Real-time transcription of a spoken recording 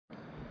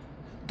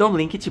Don't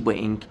blink, it's your boy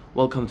Ink.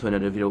 Welcome to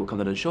another video, welcome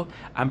to the show.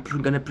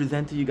 Gonna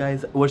present to you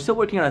guys, we're still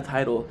working on a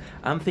title.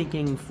 I'm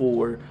thinking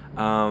for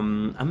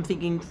the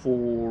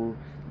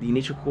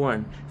Nature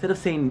Corn. Instead of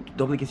saying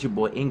don't blink, it's your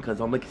boy Ink, cause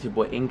don't blink, it's your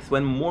boy Ink,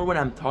 when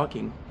I'm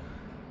talking.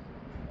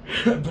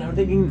 But I'm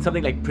thinking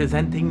something like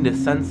presenting the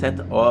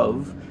sunset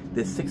of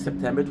the 6th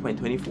September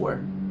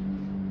 2024.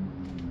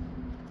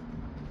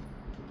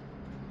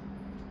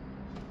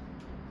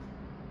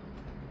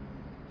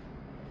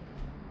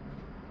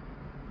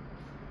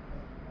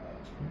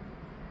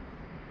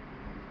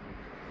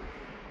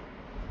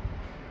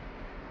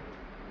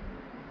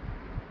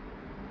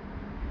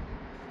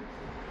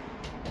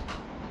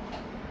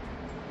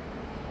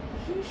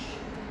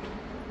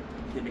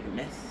 They make a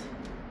mess.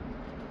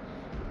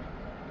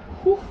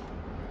 Whew.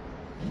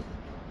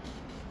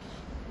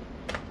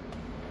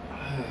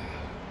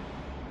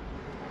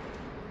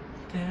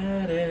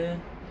 Da-da.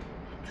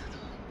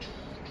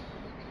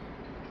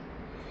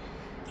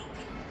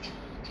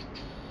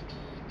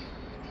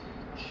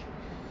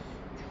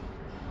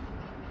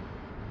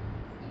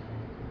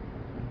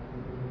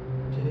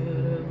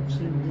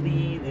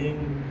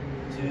 Leading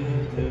to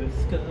the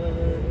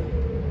sky.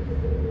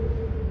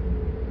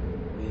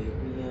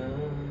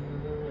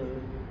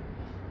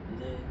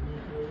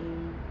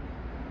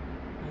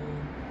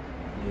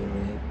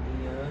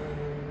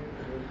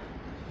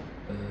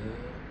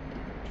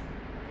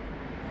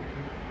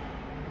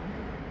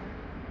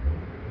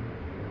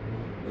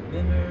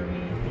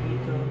 Memories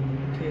become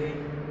decay.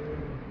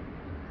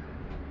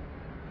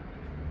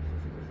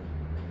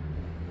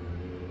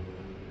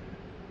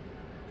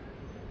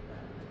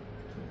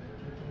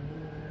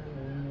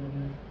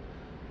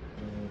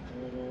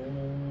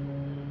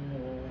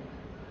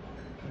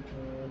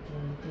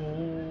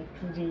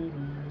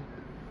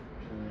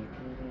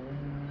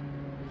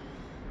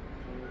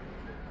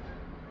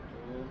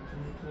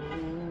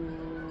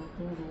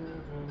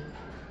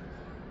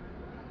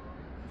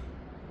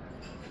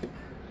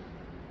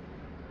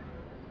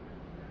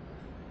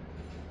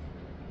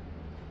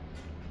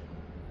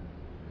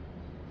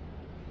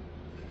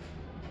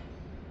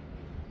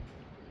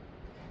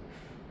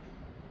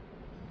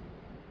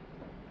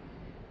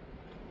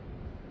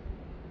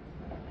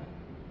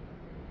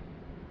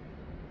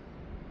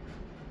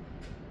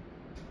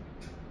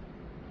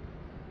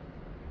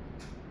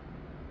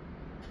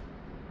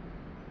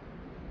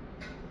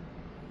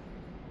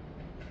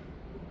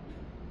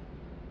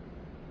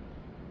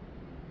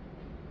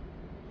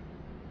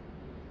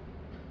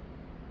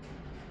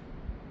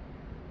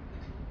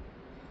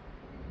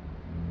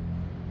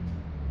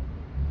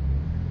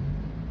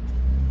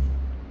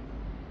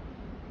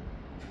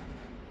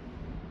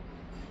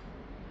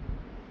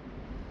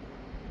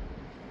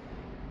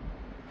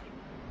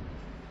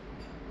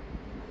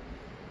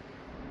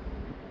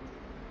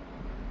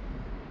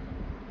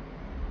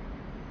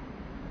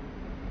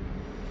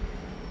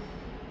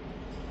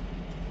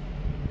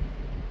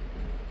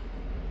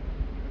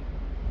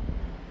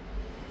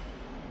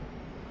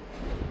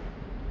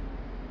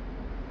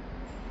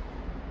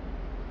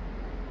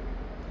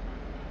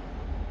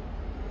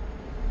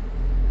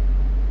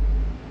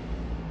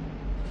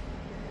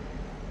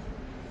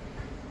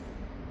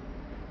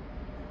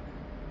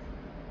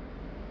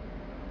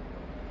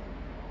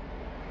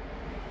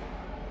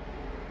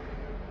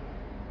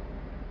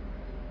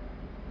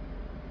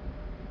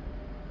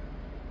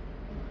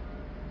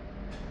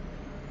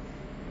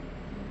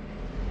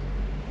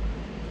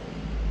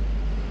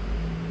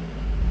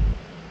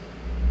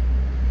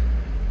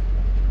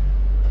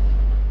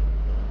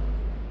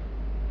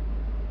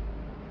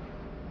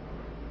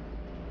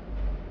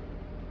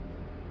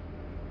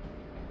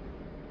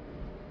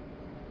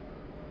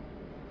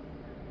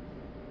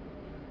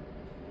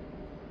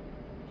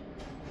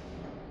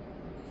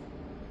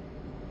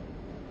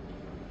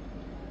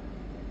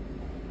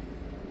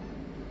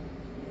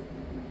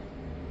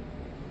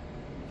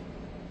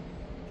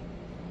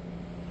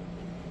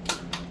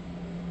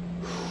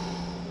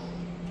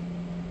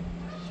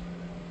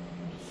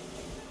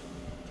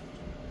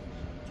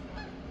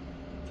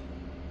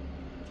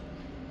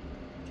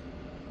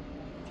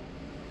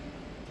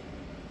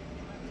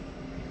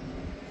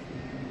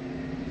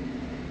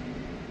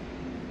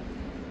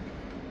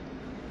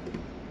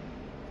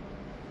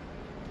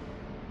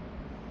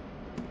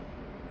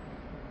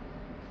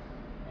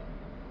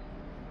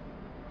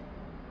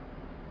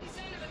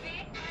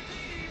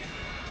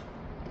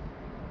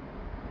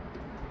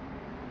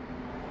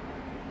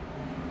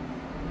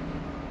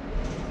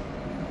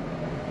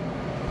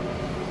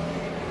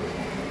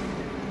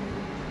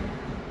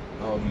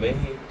 I'll make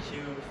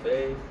you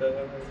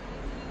faithful.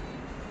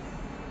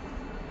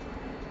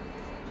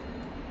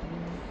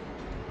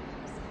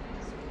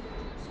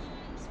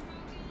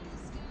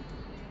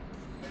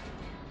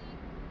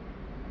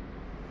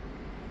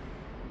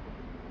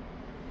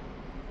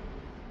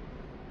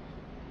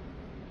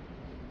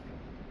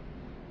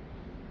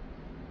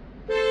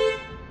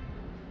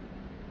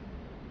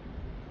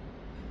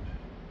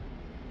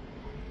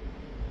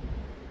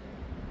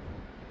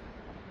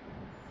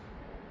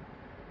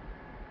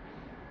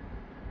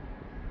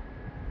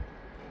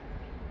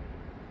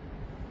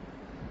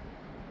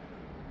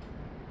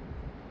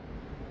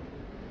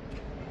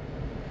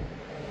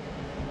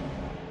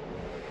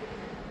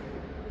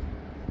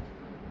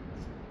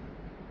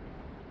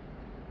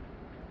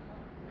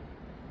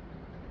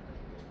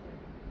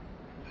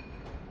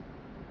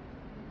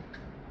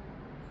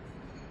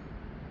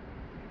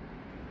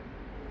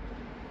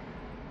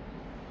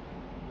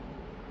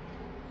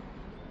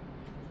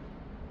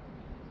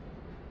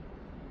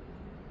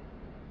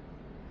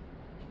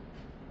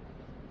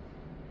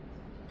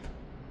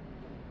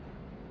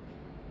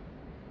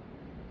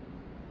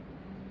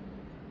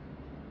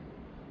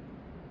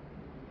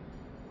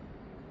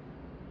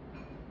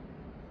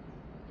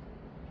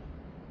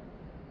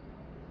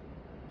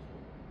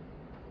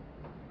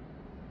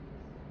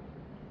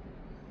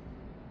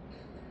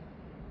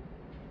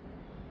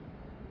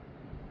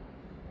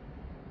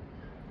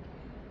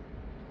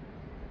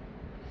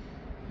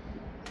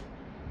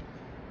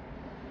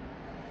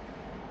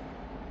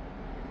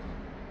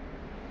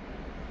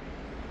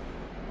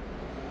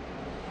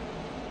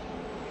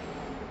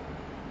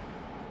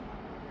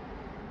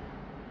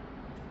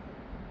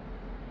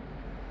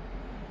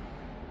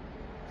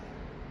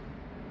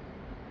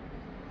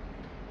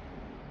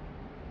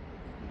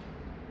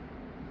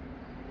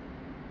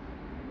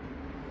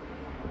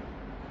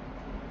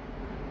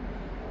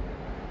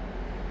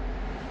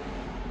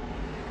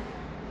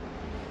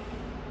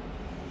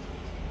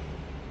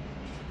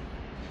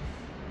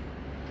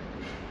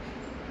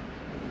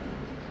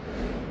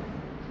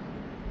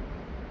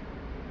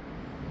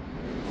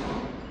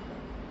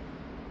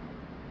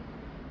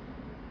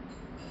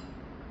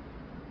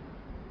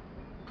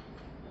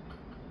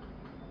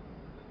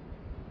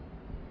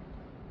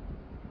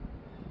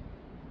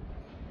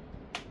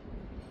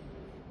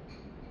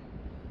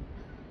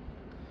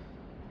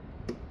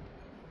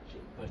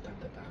 pas le temps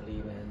de te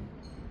parler, man.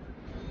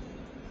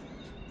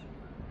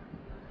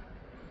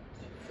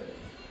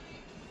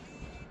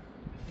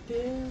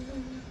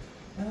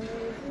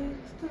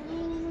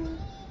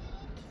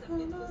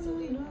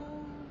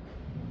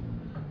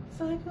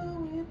 Cycle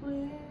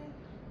with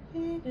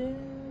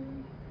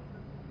hidden.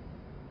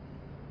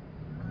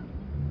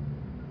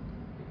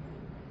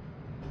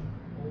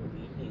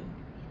 Holy.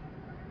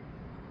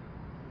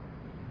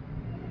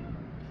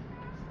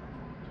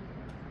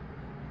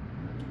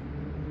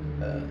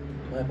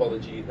 My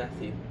apologies,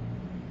 nasty.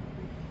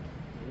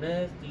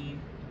 Nasty.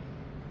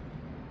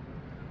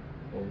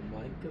 Oh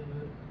my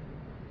god.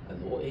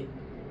 Hello, it.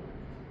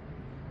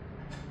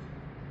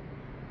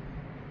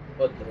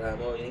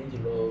 Potremo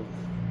Angelo.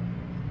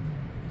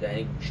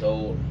 Thank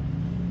show.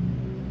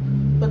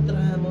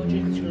 Potremo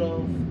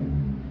Angelo.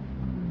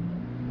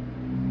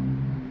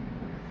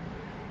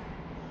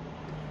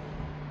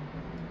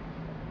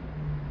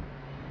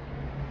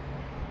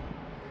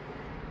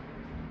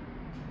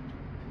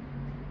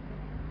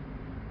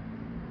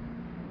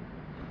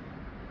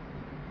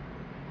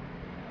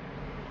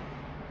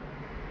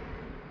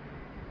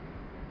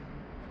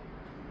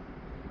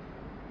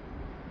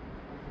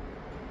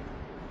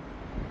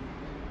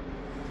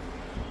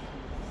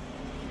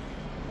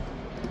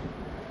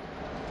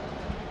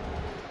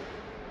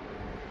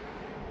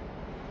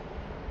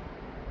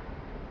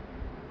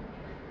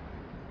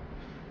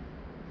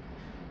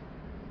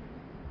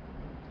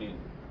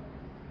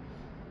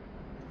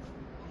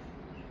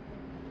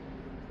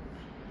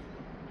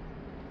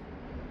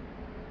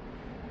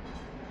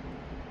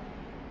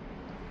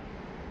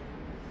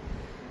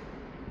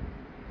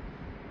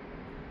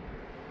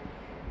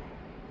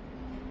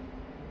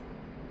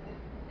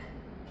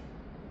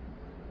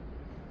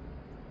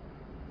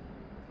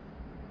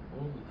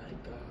 Oh my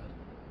god.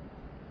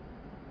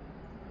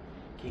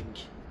 Okay,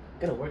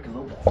 gotta work a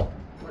little bit. Come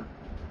on.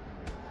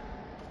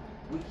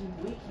 Wakey,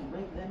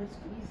 make lemon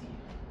squeezy.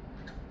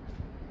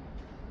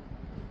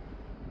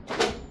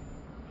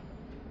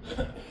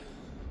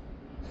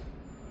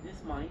 This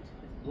mind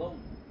is blown.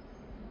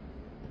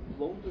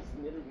 Blown to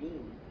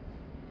smithereens.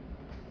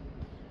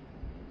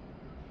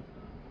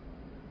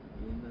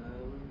 And I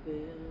was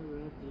there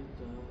at the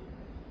top,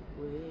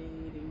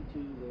 waiting to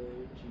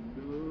let you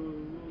know.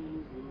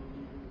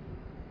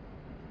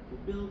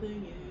 We're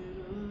building it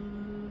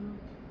up,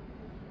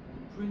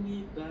 bring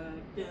it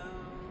back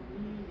down,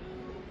 you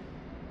know.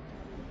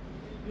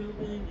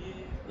 Building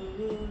it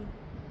up,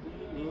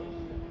 you know.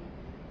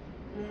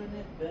 Turn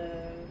it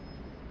back,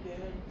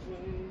 can't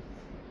wait.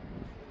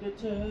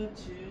 Guitar,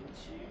 choo.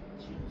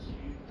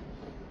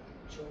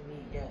 Show me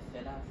yes,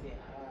 and I say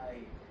hi.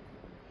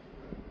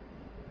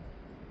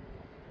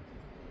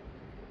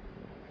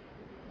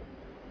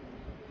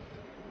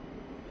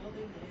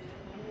 Building it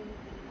up,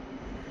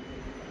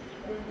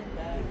 bring it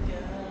back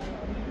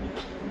down, you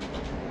know.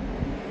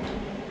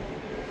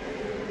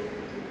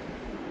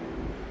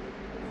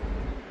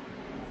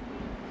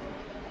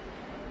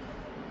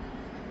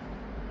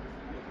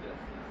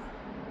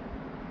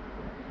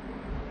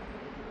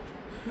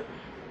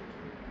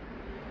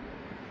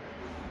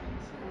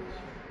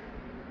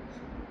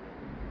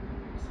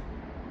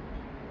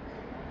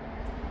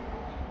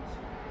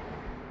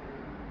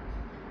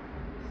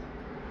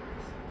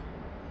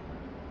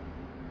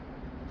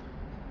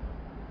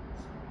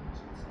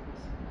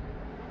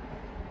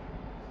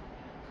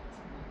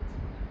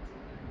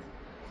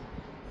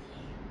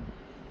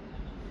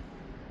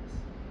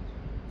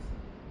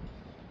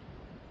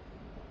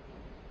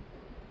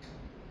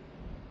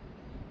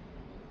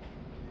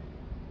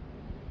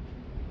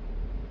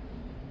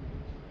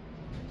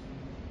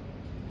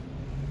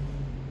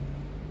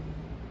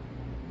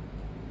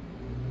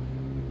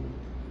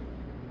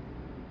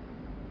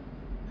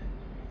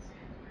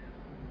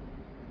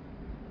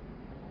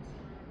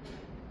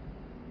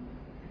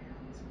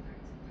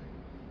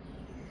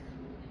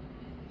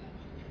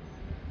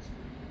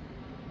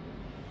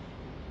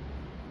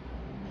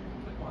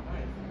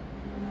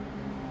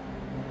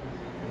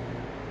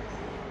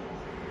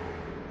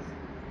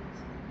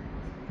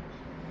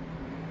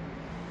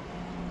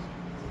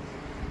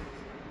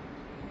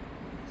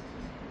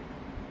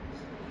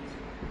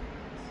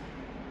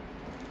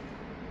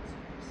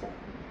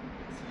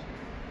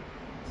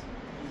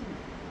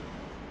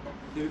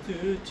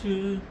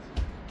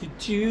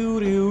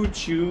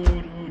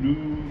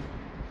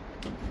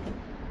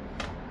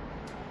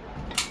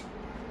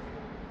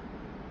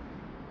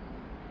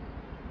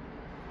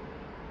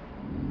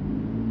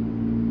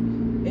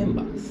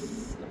 Inbox.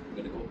 I'm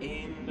gonna go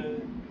in the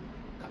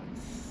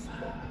comments.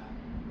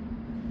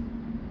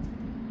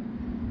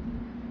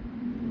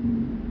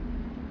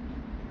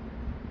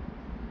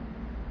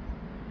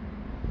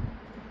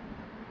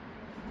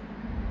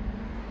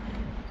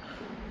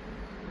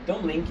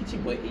 Don't link it,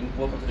 your boy Ink.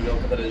 Welcome to the Real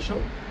Content of the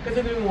show. Guys,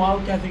 I'm doing well.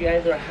 Guys, you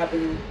guys are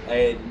having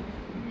an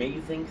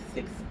amazing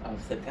 6th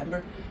of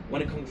September.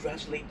 Want to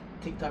congratulate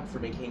TikTok for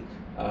making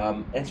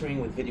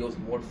answering with videos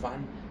more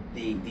fun.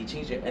 they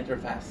changed their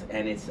interface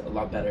and it's a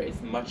lot better.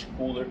 It's much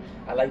cooler.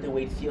 I like the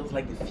way it feels,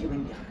 like the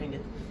feeling behind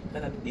it.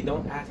 They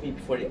don't ask me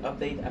before they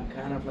update. I'm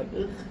kind of like,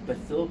 ugh, but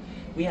still.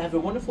 We have a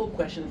wonderful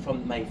question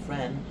from my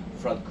friend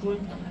Frod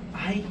Kuhn.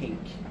 I think,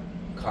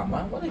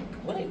 comma, what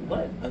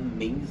an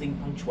amazing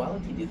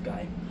punctuality this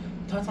guy.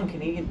 Thoughts on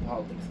Canadian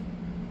politics?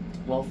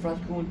 Well,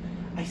 Frod Kuhn,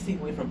 I stay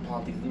away from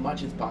politics as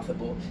much as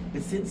possible.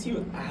 But since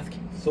you ask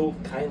so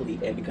kindly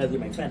and because you're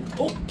my friend,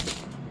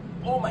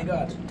 oh my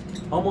God,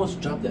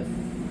 almost dropped the.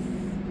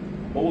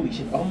 Holy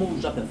shit,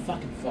 almost dropped the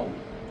fucking phone.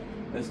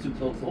 That was too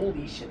close.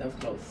 Holy shit, that was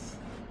close.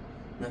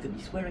 Not to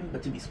be swearing,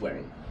 but to be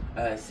swearing.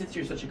 Since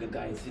you're such a good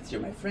guy, and since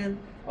you're my friend,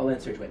 I'll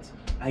answer it.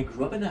 I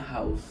grew up in a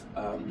house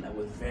that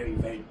was very,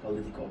 very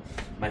political.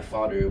 My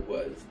father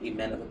was a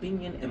man of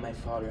opinion, and my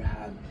father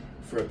had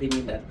for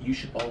opinion that you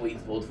should always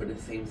vote for the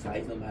same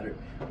side, no matter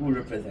who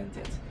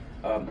represented.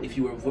 If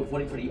you were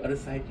voting for the other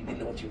side, you didn't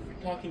know what you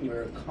were talking. You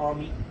were a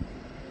commie.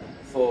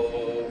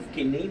 For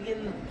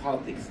Canadian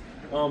politics,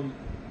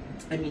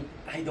 I mean,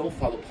 I don't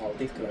follow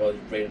politics because I was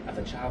brain as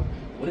a child.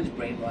 What is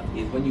brain rot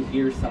is when you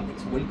hear something.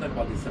 So when you talk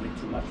about this subject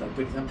too much, like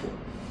for example,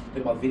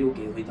 talk about video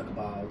games, when you talk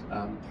about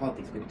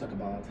politics, when you talk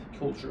about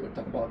culture, when you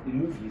talk about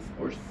movies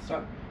or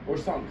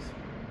songs,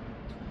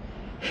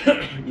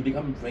 you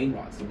become brain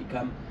rot. So you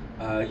become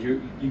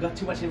you got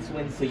too much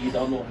influence, so you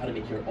don't know how to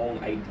make your own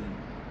ID.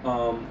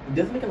 It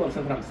doesn't make a lot of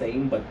sense what I'm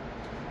saying, but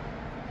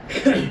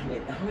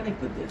wait, how can I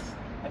put this?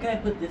 How can I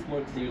put this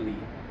more clearly?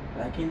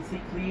 I can see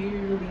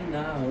clearly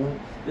now,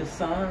 the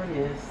sun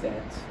is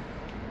set.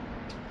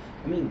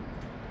 I mean,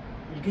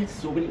 you get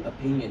so many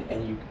opinions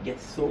and you get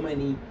so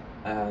many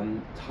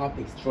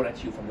topics thrown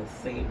at you from the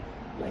same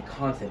like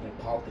concept, like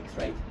politics,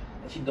 right?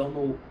 That you don't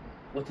know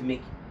what to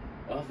make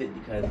of it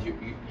because you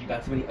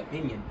got so many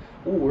opinions,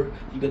 or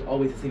you got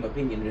always the same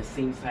opinion, the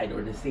same side,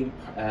 or the same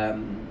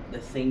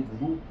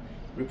group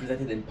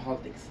represented in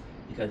politics.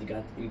 Because you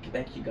got in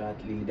Quebec, you got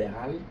Les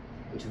Libéraux,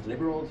 which is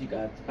liberals. You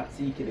got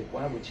Parti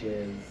Québécois, which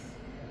is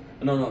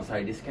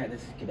sorry, this is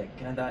Quebec.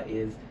 Canada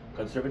is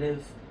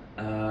conservative.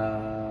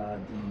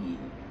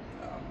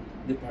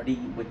 The party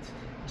with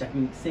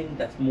Jagmeet Singh,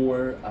 that's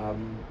more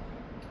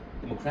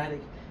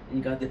democratic, and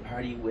you got the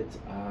party with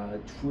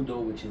Trudeau,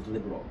 which is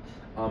liberal.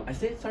 I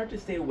try to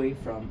stay away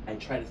from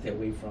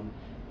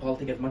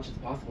politics as much as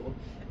possible.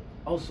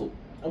 Also,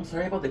 I'm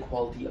sorry about the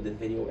quality of this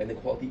video and the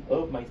quality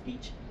of my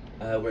speech.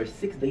 We're a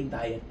 6-day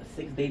diet, a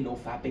 6-day no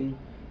fapping.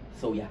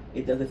 So yeah,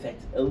 it does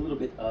affect a little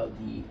bit of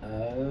the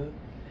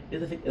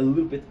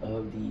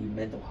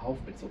mental health,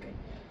 but it's okay.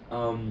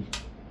 So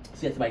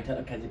yes, my thought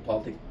on Canadian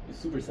politics is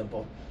super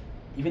simple.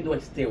 Even though I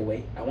stay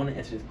away, I want to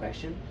answer this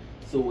question.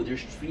 So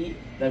there's 3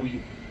 that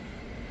we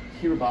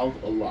hear about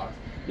a lot.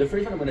 The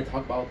first one I'm going to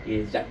talk about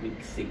is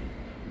Jagmeet Singh.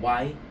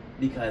 Why?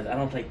 Because I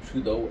don't like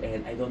Trudeau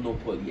and I don't know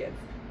Poilievre.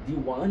 The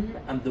one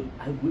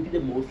I would be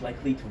the most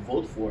likely to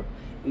vote for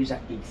is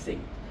Jagmeet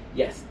Singh.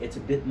 Yes, it's a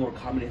bit more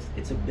communist.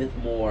 It's a bit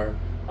more.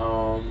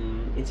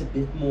 What should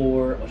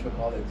we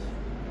call it?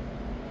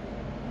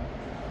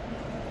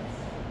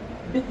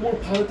 A bit more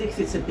politics.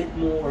 It's a bit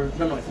more. It's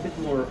a bit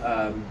more.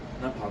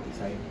 Not politics.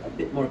 Sorry, a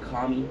bit more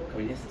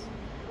communist,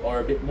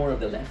 or a bit more of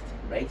the left,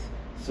 right?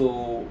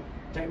 So,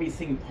 Jagmeet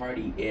Singh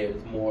party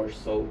is more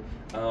so.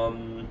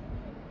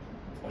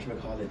 What should we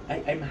call it?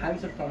 I'm having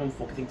some problem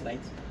focusing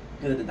tonight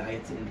because of the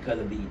diet and because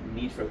of the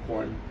need for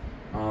corn.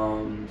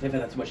 So if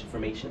that's too much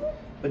information.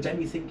 But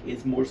Jagmeet Singh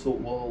is more so,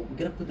 well, we're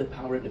gonna put the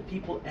power in the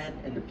people,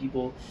 and the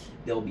people,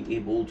 they'll be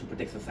able to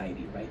protect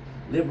society, right?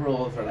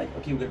 Liberals are like,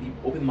 okay, we're gonna be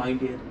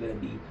open-minded, we're gonna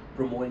be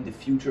promoting the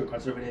future.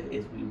 Conservative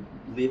is we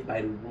live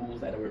by the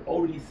rules that are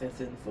already set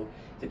in, so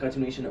the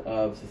continuation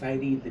of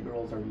society.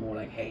 Liberals are more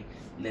like, hey,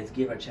 let's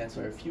give a chance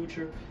to our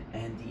future.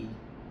 And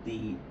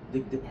the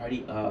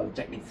party of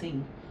Jagmeet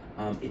Singh,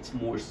 it's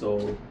more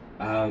so,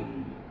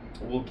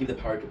 we'll give the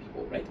power to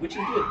people, right? Which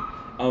is good.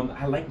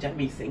 I like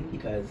Jagmeet Singh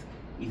because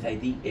his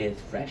ID is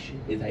fresh.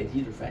 His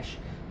ideas are fresh.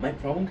 My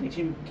problem with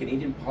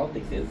Canadian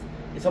politics is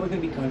it's always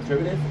going to be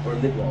conservative or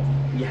liberal.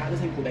 We have this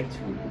in Quebec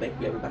too. In Quebec,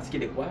 we have a Parti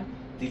Québécois,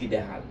 Les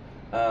Libéraux.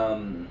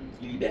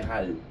 Les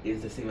Libéraux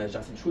is the same as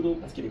Justin Trudeau.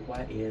 Parti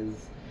Québécois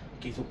is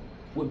okay. So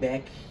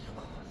Quebec,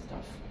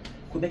 stuff.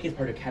 Quebec is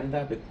part of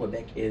Canada, but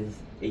Quebec is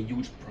a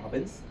huge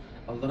province.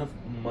 A lot of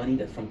money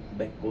that's from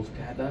Quebec goes to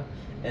Canada,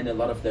 and a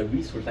lot of the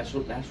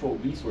natural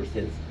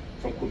resources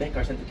from Quebec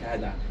are sent to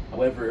Canada.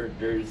 However,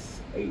 there's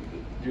a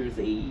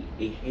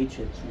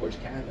hatred towards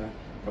Canada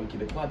from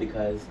Quebecois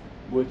because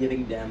we're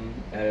giving them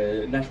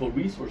natural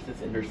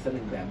resources and they're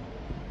selling them,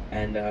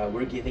 and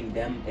we're giving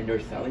them and they're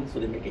selling, so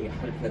they make a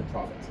 100%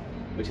 profit,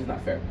 which is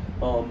not fair.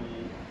 To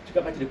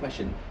go back to the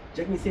question,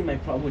 Jagmeet Singh, my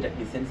problem with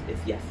Jagmeet Singh is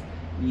yes,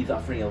 he's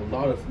offering a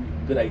lot of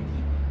good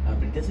ideas,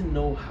 but he doesn't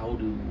know how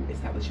to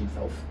establish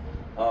himself.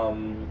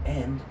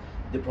 And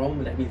the problem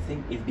with Jagmeet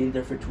Singh is being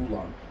there for too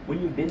long. When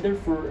you've been there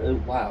for a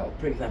while,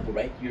 for example,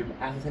 right, you're an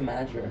assistant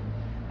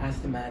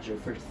manager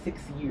for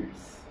 6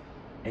 years,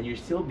 and you're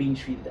still being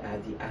treated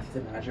as the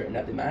assistant manager and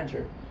not the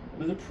manager,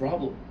 there's a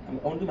problem. I'm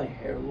gonna do my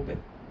hair a little bit.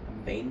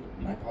 I'm vain,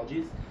 my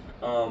apologies.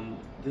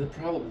 There's a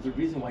problem. There's a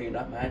reason why you're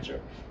not manager.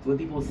 So when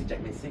people see Jack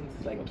Singh,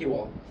 it's like, okay,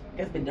 well,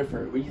 this guy's been there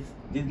for a reason.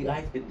 This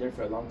guy's been there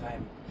for a long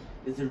time.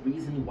 There's a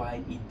reason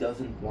why he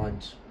doesn't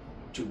want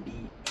to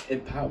be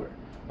in power.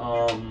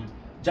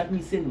 Jack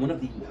Singh, one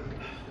of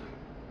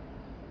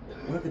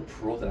the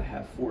pros that I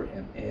have for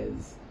him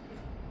is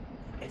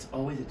it's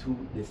always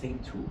the same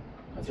two,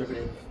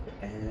 conservative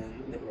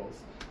and liberals.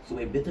 So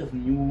a bit of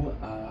new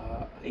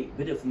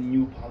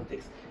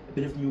politics, a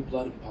bit of new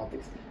blood in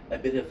politics, a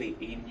bit of a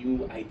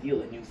new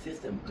ideal, a new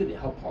system could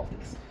help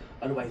politics.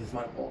 Otherwise, it's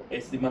monopole.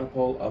 It's the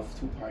monopole of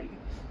two parties.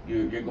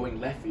 You're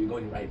going left or you're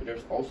going right, but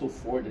there's also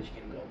forward that you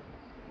can go,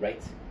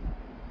 right?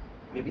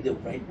 Maybe the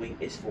right way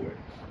is forward.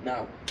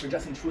 Now, for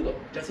Justin Trudeau,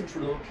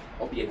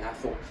 I'll be an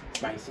asshole.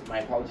 My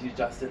apologies,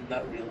 Justin,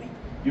 not really.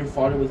 Your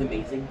father was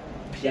amazing.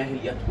 Pierre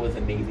Elliott was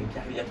amazing.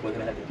 Pierre Elliott was a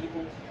man of the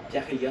people.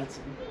 Pierre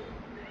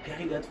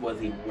Elliott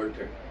was a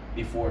worker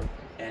before,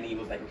 and he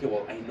was like, okay,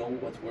 well, I know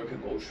what worker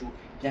goes through.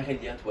 Pierre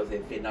Elliott was a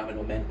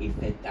phenomenal man, a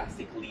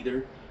fantastic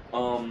leader.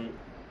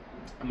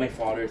 My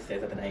father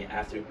says that, and I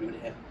have to agree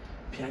with him.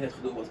 Pierre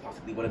Trudeau was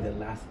possibly one of the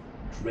last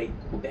great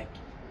Quebec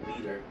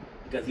leader,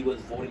 because he was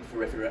voting for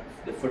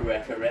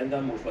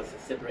referendum, which was to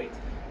separate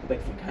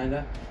Quebec from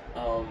Canada.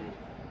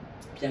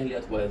 Pierre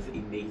Elliott was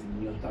amazing.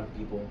 You know, talking to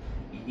people,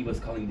 he was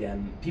calling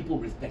them. People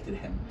respected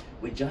him.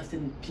 With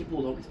Justin,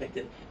 people don't respect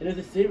it, and there's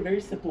a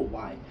very simple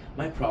why.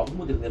 My problem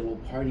with the Liberal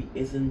Party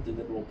isn't the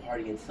Liberal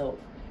Party itself.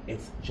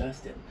 It's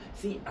Justin.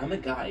 See, I'm a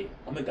guy,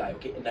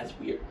 okay, and that's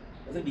weird.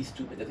 That's gonna be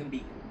stupid. That's gonna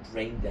be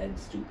brain dead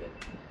stupid.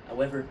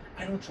 However,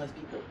 I don't trust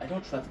people. I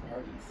don't trust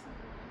parties.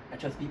 I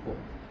trust people.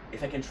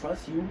 If I can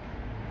trust you,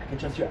 I can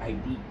trust your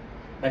ID.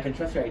 If I can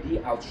trust your ID,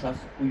 I'll trust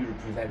who you're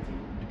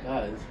representing,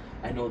 because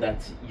I know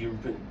that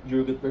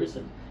you're a good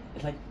person.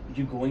 It's like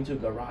you going to a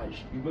garage.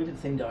 You're going to the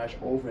same garage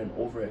over and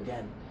over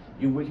again.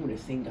 You're working with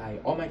the same guy.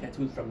 All my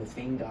tattoos from the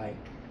same guy,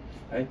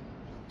 right?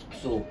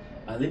 So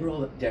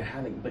liberal they're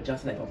having, but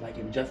Justin, I don't like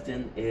him.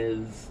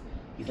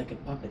 He's like a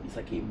puppet. He's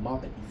like a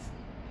muppet.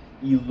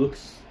 He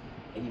looks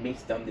and he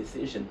makes dumb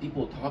decisions.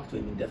 People talk to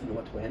him and he doesn't know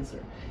what to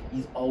answer.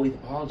 He's always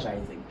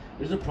apologizing.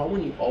 There's a problem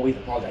when you always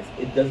apologize.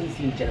 It doesn't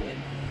seem genuine.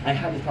 I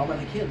had this problem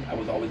as a kid. I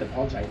was always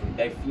apologizing.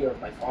 I fear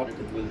of my father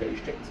because he was very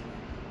strict.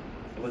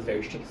 It was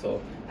very strict,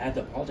 so I had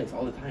to apologize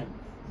all the time.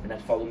 And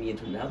that followed me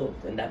into an adult,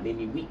 and that made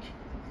me weak.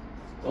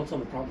 Don't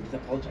solve the problem, just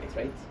apologize,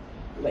 right?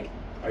 Like,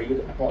 are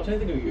you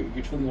apologizing or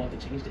you truly want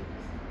to change things?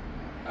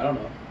 I don't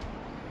know.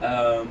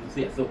 So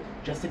yeah, so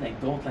Justin, I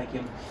don't like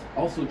him.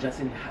 Also,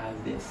 Justin has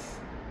this,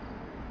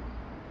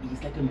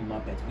 he's like a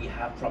muppet. We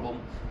have problem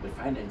with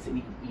finance,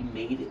 and he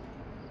made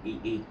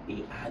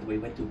a ad where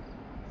he went to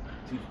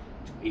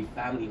a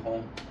family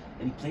home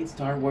and he played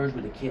Star Wars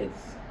with the kids.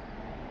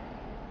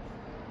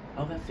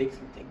 How that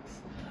fixing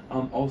things.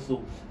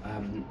 Also,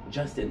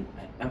 Justin,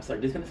 I'm sorry,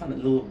 this is gonna sound a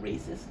little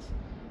racist,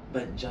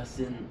 but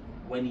Justin,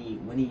 when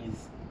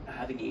he's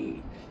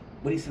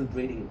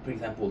celebrating, for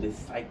example, the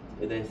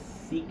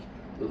Sikh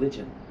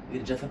religion, he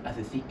dressed up as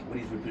a Sikh when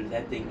he's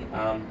representing.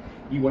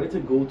 He wanted to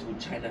go to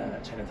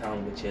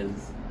Chinatown, which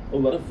is a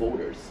lot of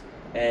voters,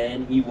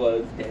 and he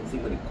was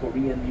dancing with the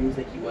Korean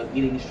music. He was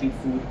eating street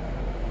food,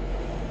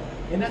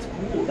 and that's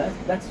cool.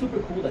 That's super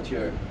cool that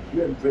you're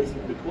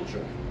embracing the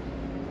culture.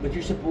 But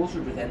you're supposed to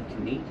represent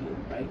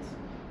Canadian, right?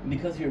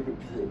 Because you're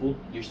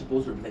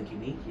supposed to represent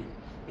Canadian.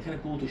 It's kind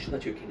of cool to show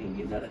that you're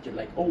Canadian, not that you're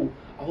like, oh,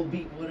 I'll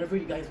be whatever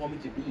you guys want me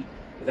to be.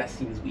 But that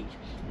seems weak.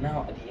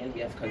 Now, at the end, we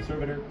have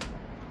conservator,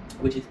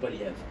 which is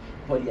Poilievre.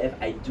 Poilievre,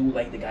 I do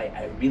like the guy.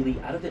 I really,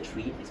 out of the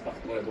three, he's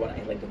probably the one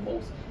I like the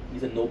most.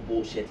 He's a no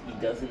bullshit. He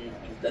doesn't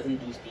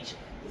do speech.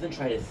 He doesn't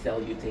try to sell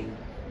you thing.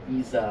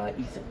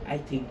 I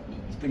think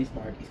he's pretty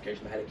smart. He's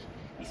charismatic.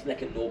 He's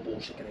like a no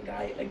bullshit kind of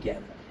guy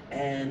again.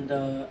 And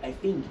I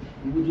think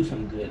he would do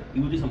some good. He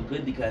would do some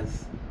good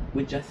because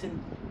with Justin,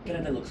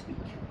 Canada looks weak,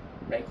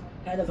 right?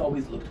 Canada's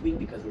always looked weak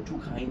because we're too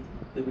kind.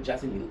 But with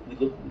Justin, we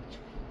look weak.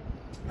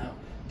 Now,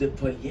 the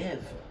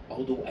Poilievre,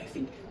 although I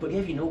think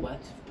Poilievre, you know what?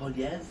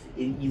 Poilievre,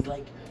 he's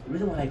like, the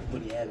reason why I like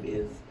Poilievre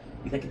is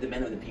he's like the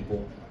man of the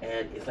people,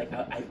 and it's like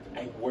I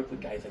work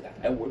with guys like that.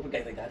 I work with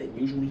guys like that, and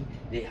usually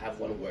they have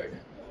one word,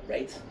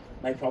 right?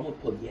 My problem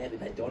with Poilievre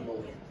is I don't know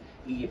him.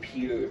 He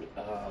appeared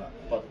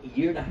about a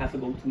year and a half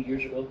ago, 2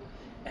 years ago,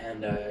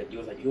 and he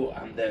was like, yo,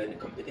 I'm in the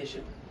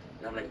competition.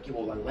 And I'm like, okay,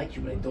 well, I like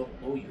you, but I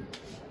don't know you.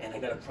 And I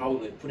got a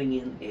problem with putting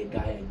in a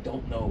guy I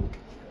don't know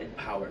in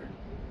power.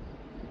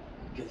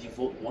 Because you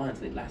vote once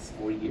and it lasts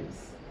 4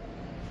 years.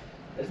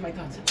 That's my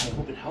thoughts. I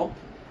hope it helped.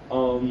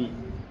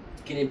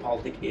 Canadian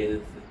politics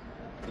is,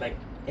 like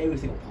every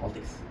single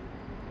politics,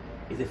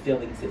 is a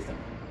failing system.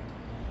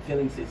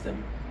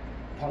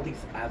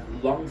 Politics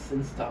have long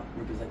since stopped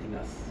representing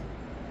us.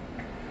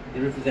 They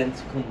represent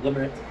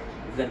conglomerate,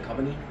 represent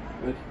company,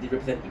 they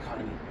represent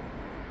economy,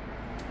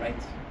 right?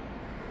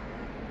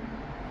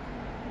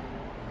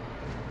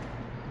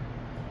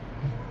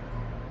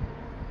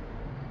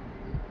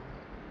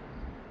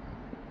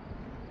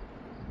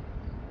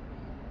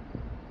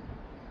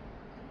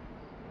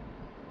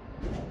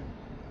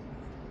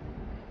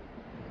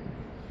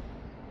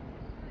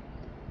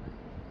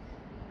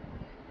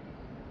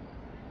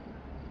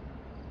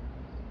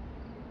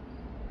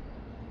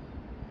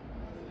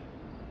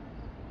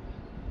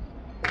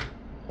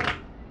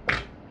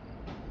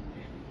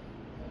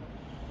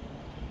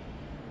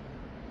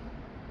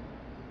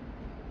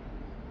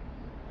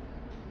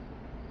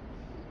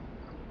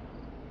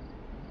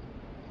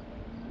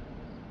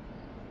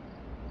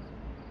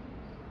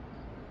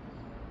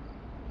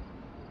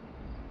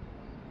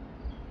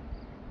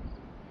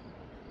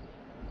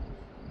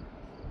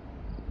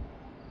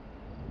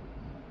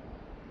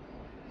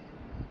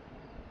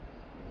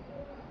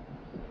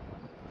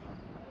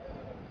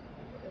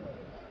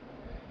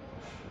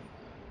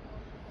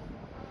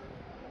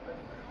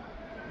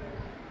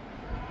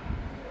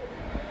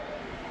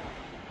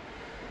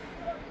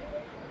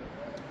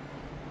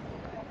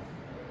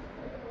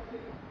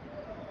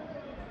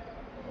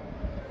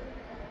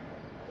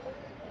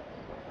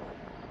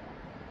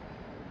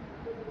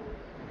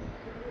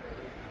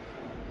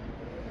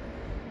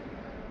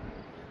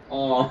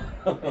 Oh,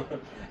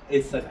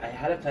 it's like I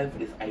had a plan for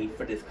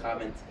this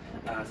comment.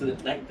 So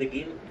the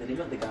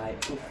name of the guy.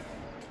 Oof.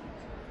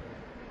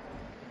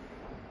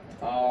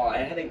 Oh, I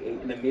had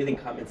an amazing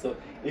comment. So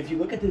if you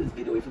look at this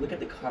video, if you look at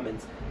the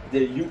comments,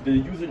 the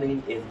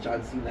username is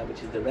John Cena,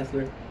 which is the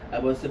wrestler. I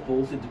was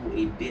supposed to do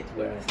a bit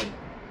where I said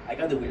I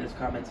got the weirdest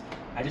comments.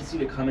 I just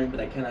see a comment, but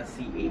I cannot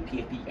see a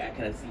PFP. I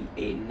cannot see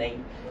a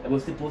name. I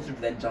was supposed to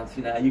present John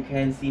Cena. You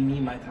can see me.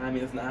 My time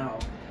is now.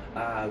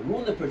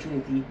 Ruined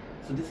opportunity.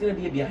 So this is gonna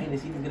be a behind the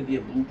scenes. It's gonna be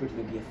a blooper. It's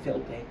gonna be a fail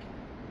pick.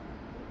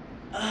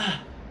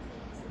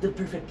 The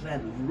perfect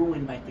plan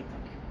ruined by TikTok.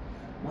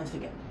 Once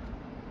again.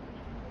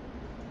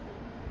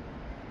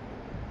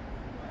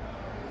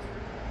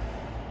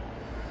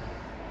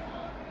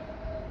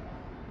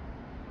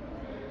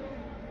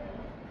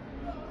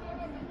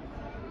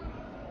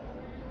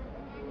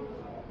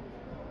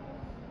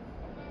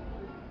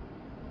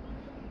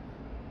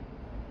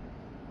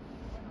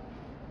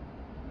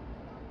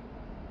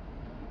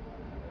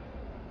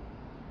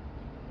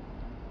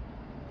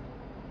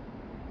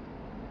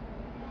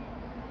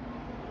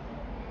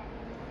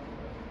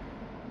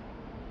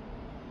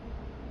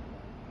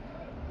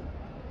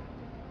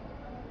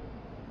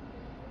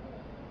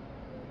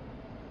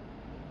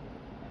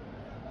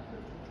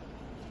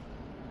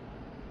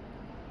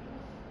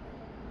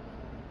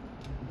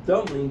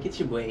 Link, it's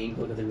your boy Ink,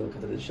 welcome to the Real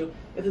Cut of the Show.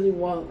 If you're doing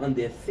well on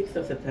the 6th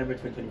of September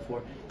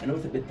 2024, I know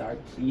it's a bit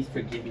dark, please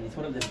forgive me. It's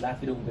one of the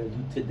last videos we're going to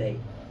do today.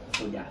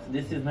 So yeah, so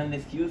this is not an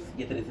excuse,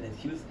 yet it is an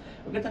excuse.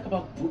 We're going to talk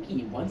about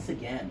Boogie once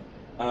again.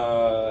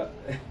 Boogie,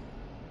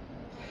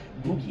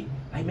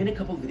 I made a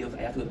couple of videos,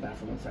 I have to go to the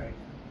bathroom, I'm sorry.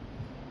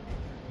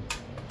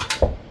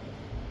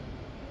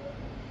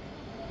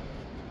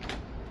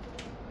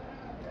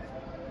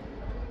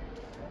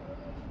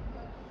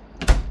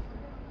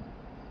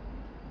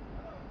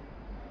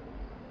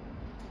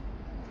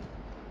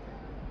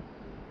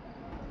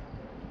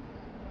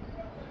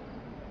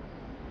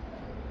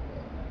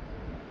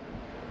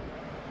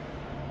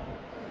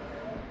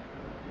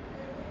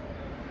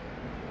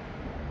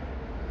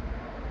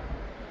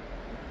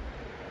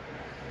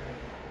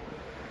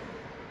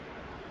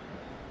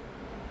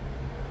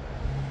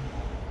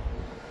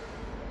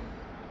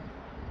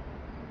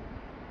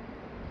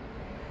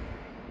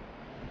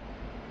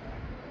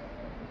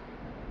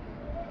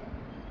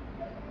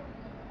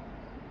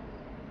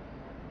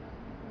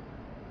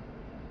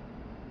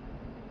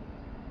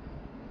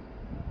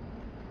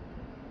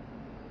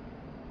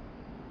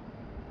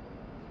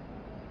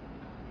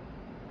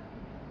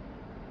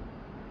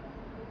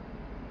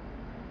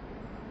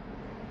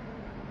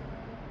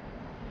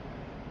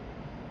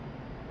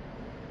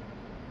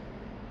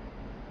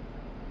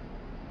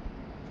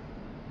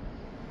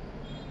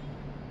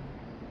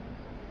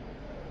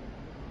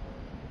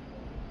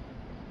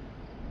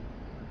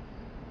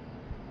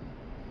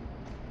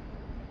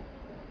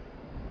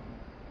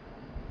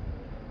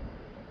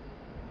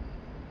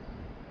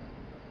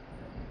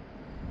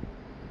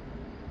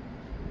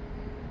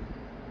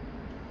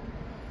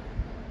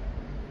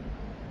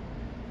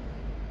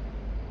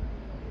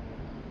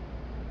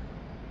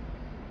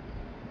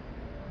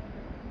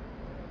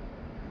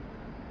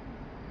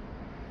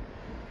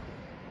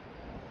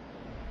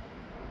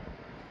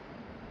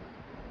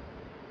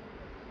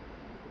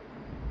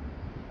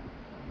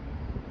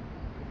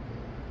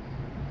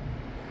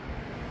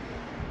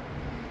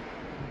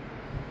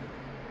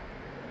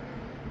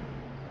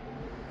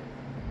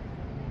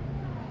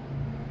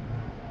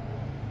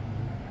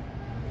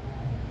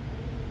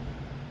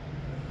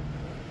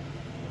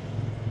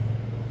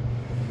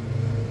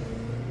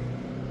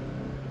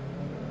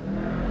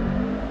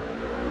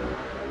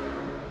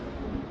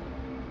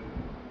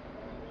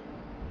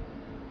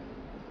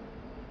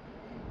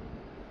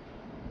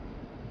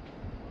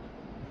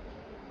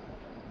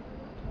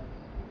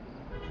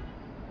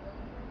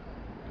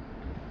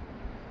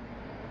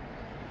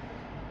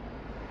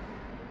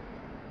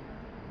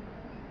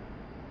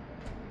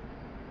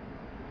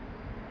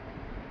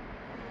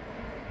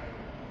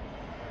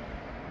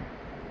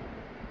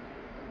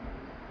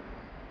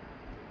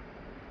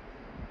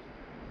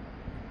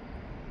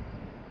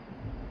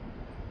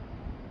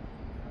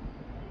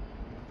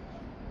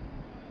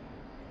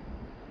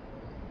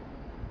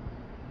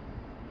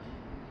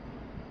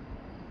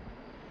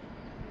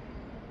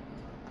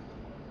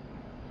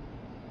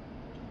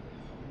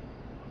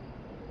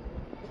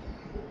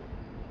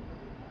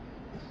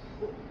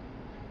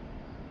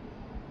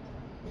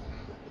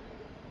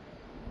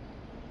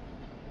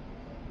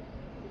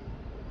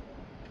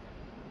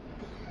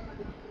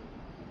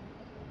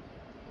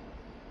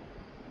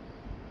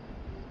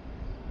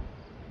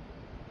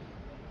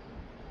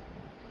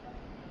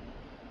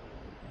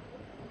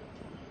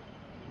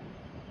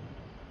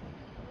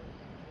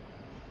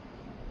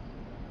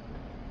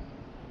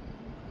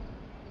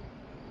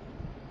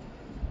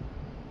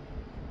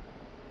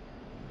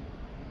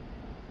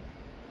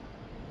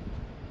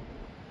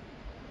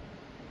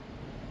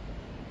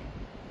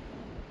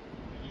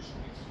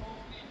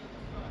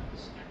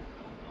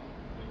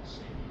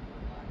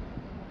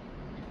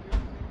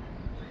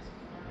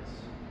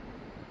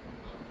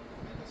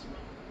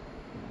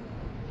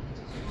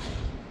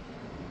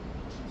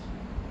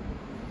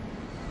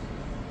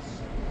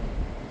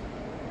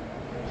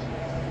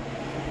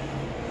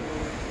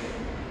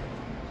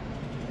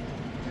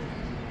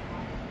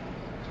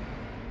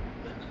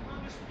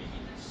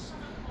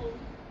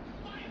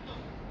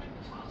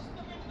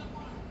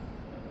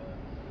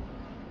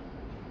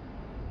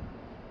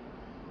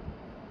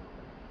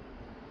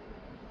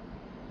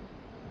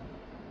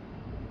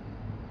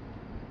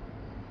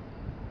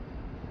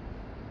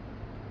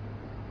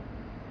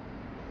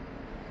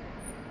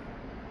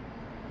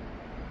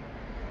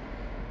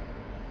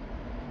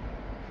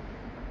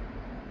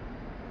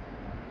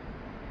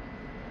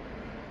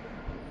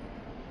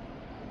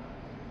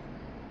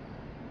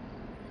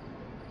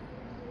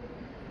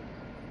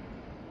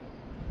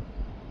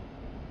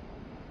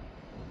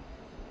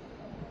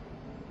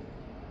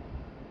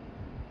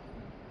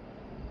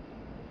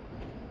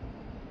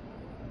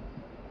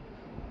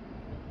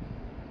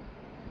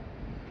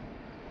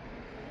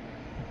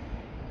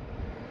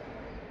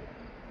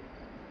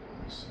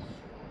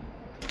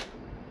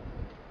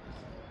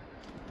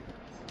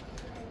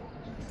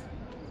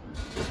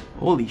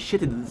 Holy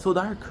shit, it's so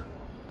dark.